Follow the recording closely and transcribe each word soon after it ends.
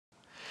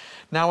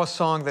Now a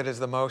song that is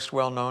the most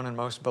well-known and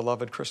most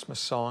beloved Christmas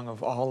song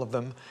of all of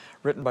them,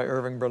 written by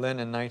Irving Berlin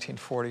in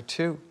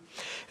 1942.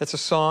 It's a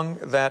song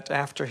that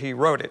after he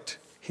wrote it,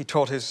 he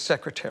told his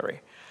secretary,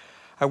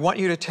 "I want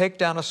you to take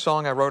down a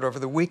song I wrote over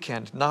the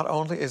weekend. Not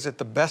only is it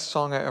the best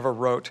song I ever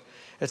wrote,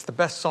 it's the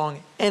best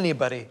song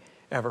anybody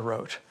ever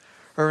wrote."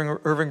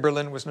 Irving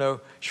Berlin was no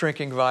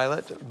shrinking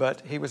violet,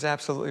 but he was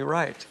absolutely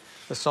right.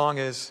 The song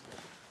is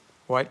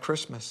White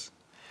Christmas.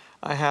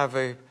 I have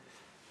a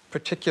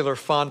particular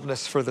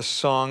fondness for the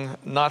song,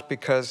 not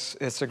because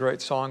it's a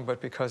great song, but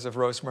because of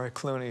Rosemary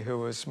Clooney, who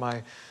was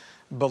my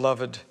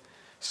beloved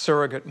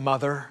surrogate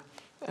mother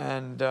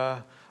and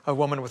a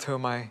woman with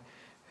whom I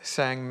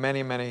sang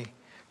many, many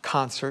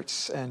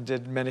concerts and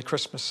did many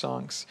Christmas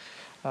songs.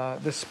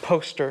 This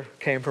poster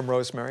came from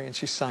Rosemary, and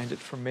she signed it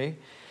for me.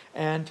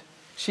 And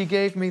she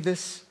gave me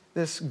this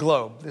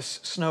globe,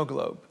 this snow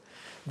globe.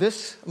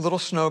 This little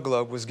snow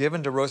globe was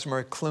given to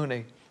Rosemary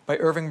Clooney by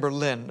Irving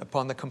Berlin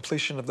upon the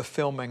completion of the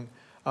filming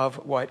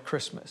of White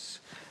Christmas.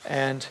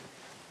 And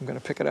I'm going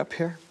to pick it up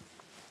here.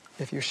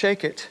 If you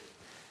shake it,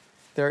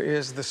 there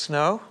is the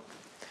snow,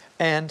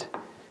 and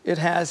it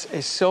has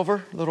a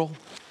silver little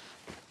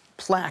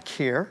plaque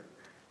here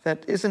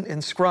that isn't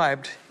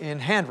inscribed in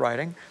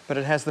handwriting, but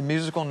it has the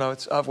musical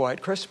notes of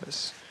White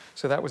Christmas.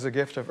 So that was a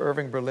gift of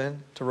Irving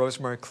Berlin to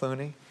Rosemary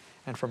Clooney,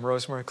 and from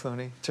Rosemary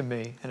Clooney to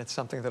me, and it's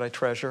something that I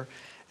treasure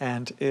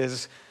and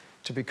is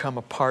to become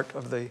a part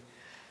of the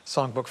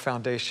Songbook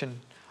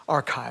Foundation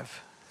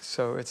archive.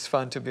 So it's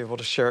fun to be able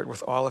to share it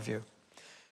with all of you.